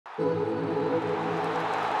It's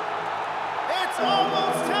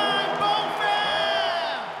almost time, Bowl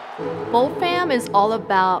Fam! Bowl Fam is all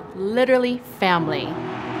about literally family.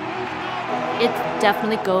 It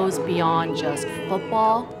definitely goes beyond just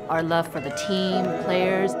football, our love for the team,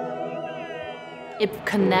 players. It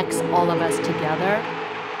connects all of us together.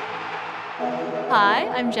 Hi,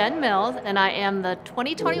 I'm Jen Mills, and I am the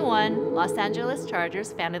 2021 Los Angeles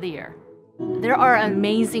Chargers Fan of the Year. There are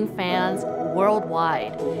amazing fans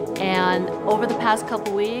worldwide, and over the past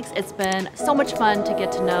couple weeks, it's been so much fun to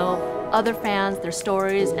get to know other fans, their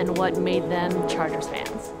stories, and what made them Chargers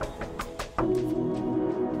fans.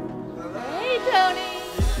 Hey, Tony!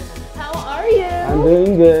 How are you? I'm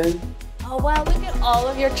doing good. Oh, wow, look at all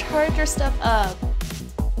of your Charger stuff up.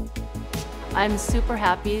 I'm super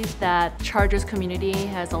happy that Chargers community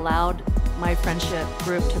has allowed my friendship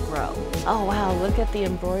group to grow. Oh wow, look at the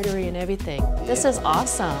embroidery and everything. This is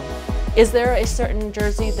awesome. Is there a certain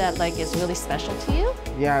jersey that is really special to you?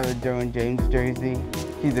 Yeah, the Derwin James jersey.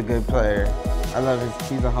 He's a good player. I love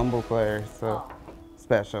he's a humble player, so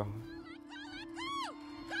special.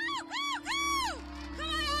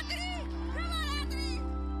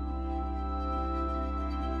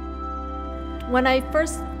 When I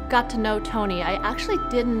first got to know Tony, I actually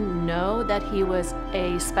didn't know that he was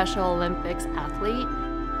a Special Olympics athlete.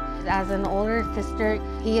 As an older sister,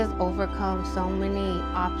 he has overcome so many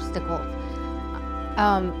obstacles.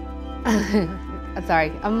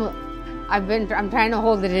 Sorry, I'm trying to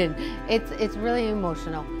hold it in. It's really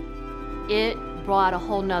emotional. It brought a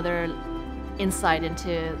whole nother insight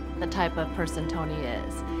into the type of person Tony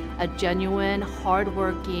is. A genuine,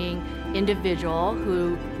 hardworking individual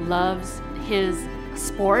who loves his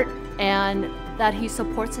sport and that he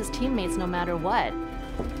supports his teammates no matter what. I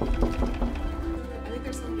think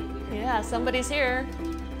there's somebody here. Yeah, somebody's here.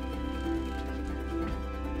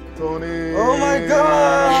 Tony! Oh my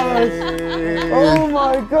gosh! Oh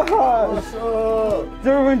my gosh! What's up?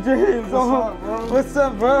 Derwin James! What's up, bro? What's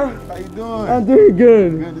up, bro? How you doing? I'm doing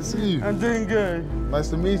good. Good to see you. I'm doing good. Nice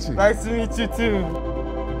to meet you. Nice to meet you too.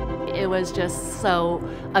 It was just so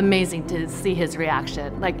amazing to see his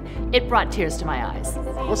reaction. It brought tears to my eyes.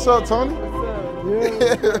 What's up, Tony?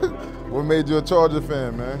 What's up? Yeah. What made you a Charger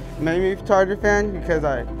fan, man? Made me a Charger fan because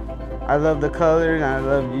I love the colors and I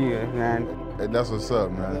love you, man. Hey, that's what's up,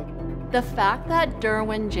 man. The fact that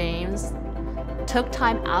Derwin James took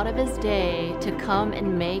time out of his day to come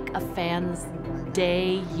and make a fan's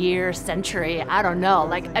day, year, century, I don't know.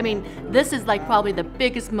 This is probably the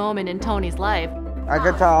biggest moment in Tony's life. I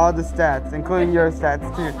could tell all the stats, including your stats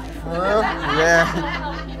too.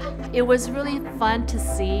 Yeah. It was really fun to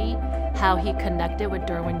see how he connected with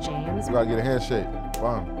Derwin James. You gotta get a handshake.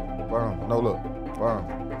 Bam, bam, no look, bam,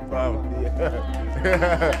 bam. Yeah.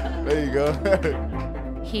 There you go.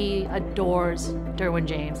 He adores Derwin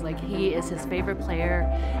James. He is his favorite player.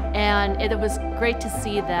 And it was great to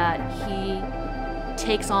see that he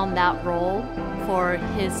takes on that role for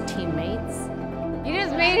his teammates. You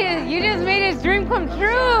just made his dream come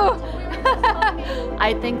true.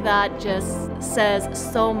 I think that just says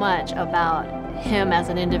so much about him as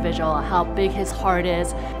an individual, how big his heart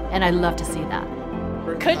is, and I love to see that.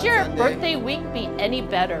 Could your birthday week be any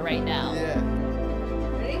better right now? Yeah.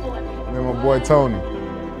 And my boy Tony.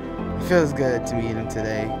 It feels good to meet him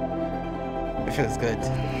today. It feels good.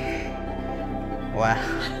 Wow.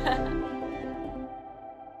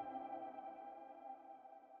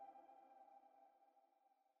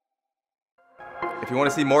 If you want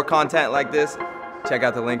to see more content like this, check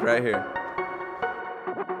out the link right here.